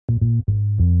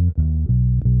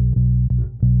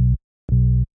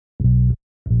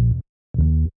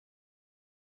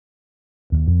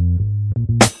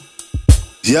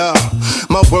Yeah,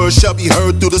 my words shall be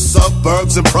heard through the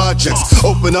suburbs and projects.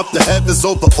 Open up the heavens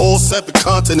over all 7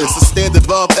 continents. A standard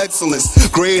of excellence,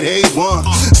 grade A1.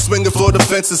 Swinging for the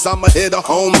fences, I'ma hit a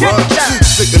home run.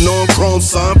 Sticking on chrome,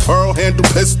 son, pearl handle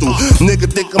pistol.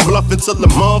 Nigga think I'm bluffing till the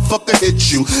motherfucker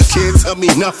hit you. Can't tell me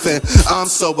nothing, I'm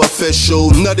so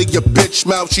official. None of your bitch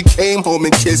mouth, she came home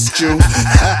and kissed you.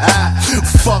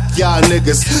 Fuck y'all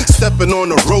niggas, stepping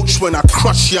on a roach when I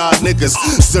crush y'all niggas.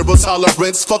 Zero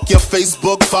tolerance, fuck your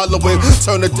Facebook following.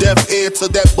 Turn a deaf ear to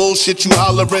that bullshit you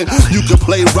hollering. You can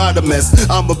play Rodimus,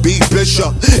 I'ma be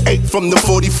Bishop. 8 from the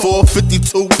 44,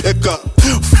 52 pickup.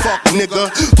 Fuck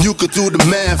nigga, you could do the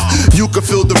math. You can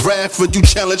feel the wrath when you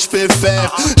challenge Fifth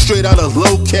Ave. Straight out of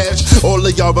low cash, all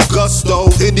of y'all Augusto.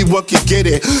 Anyone can get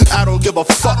it, I don't give a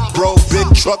fuck bro. Big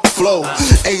truck flow,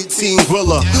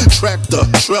 18-wheeler, tractor,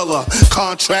 trailer,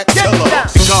 contract killer.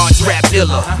 God's rap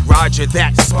iller, Roger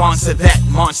that, sponsor that.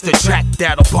 Monster track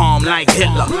that'll bomb like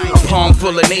Hitler. A palm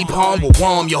full of napalm will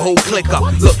warm your whole clique up.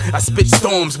 Look, I spit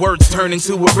storms, words turn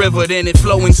into a river, then it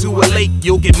flow into a lake.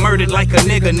 You'll get murdered like a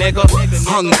nigga.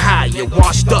 Hung high, you're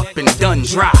washed up and done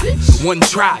dry. One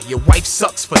try, your wife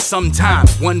sucks for some time.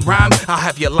 One rhyme, I'll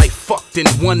have your life fucked in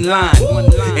one line.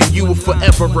 And you will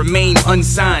forever remain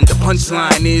unsigned. The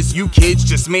punchline is, you kids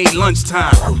just made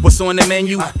lunchtime. What's on the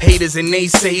menu? Haters and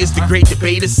naysayers, the great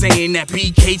debaters saying that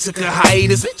BK took a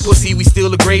hiatus. Pussy, we still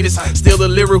the greatest, still the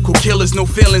lyrical killers. No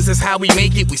feelings, that's how we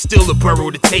make it. We still the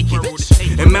borough to take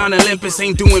it. And Mount Olympus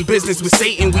ain't doing business with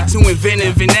Satan. We too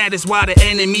inventive, and that is why the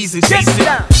enemies are chasing.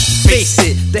 Face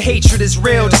it, the hatred is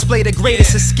real. Display the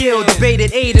greatest of skill.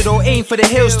 Debated, aided, or aim for the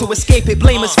hills to escape it.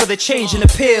 Blame us for the change and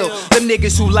appeal. Them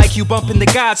niggas who like you bumping the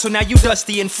God, so now you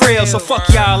dusty and frail. So fuck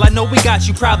y'all, I know we got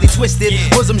you probably twisted.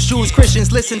 Muslims, Jews,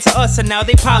 Christians listen to us, and now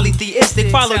they polytheistic.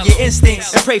 Follow your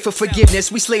instincts and pray for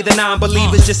forgiveness. We slay the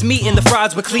non-believers, just meeting the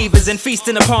frauds with cleavers and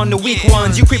feasting upon the weak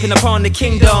ones. You creeping upon the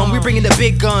kingdom. We bringing the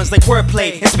big guns like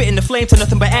wordplay and spitting the flame to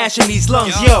nothing but ash in these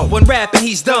lungs. Yo, one rap and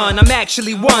he's done. I'm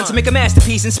actually one to make a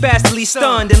masterpiece and spastically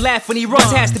stunned and laugh when he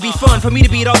runs. Has to be fun for me to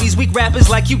beat all these weak rappers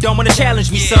like you don't wanna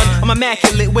challenge me, son. I'm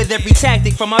immaculate with every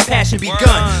tactic from my passion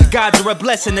begun. Gods are a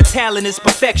blessing, the talent is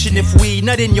perfection. If we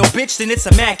nut in your bitch, then it's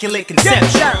immaculate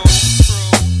conception.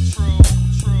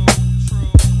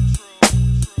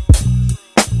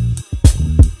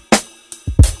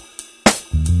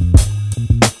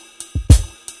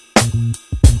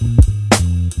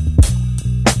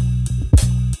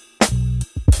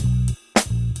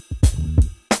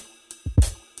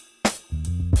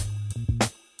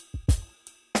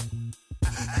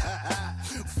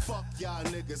 Fuck y'all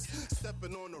niggas,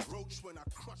 stepping on a roach when I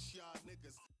crush y'all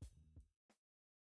niggas.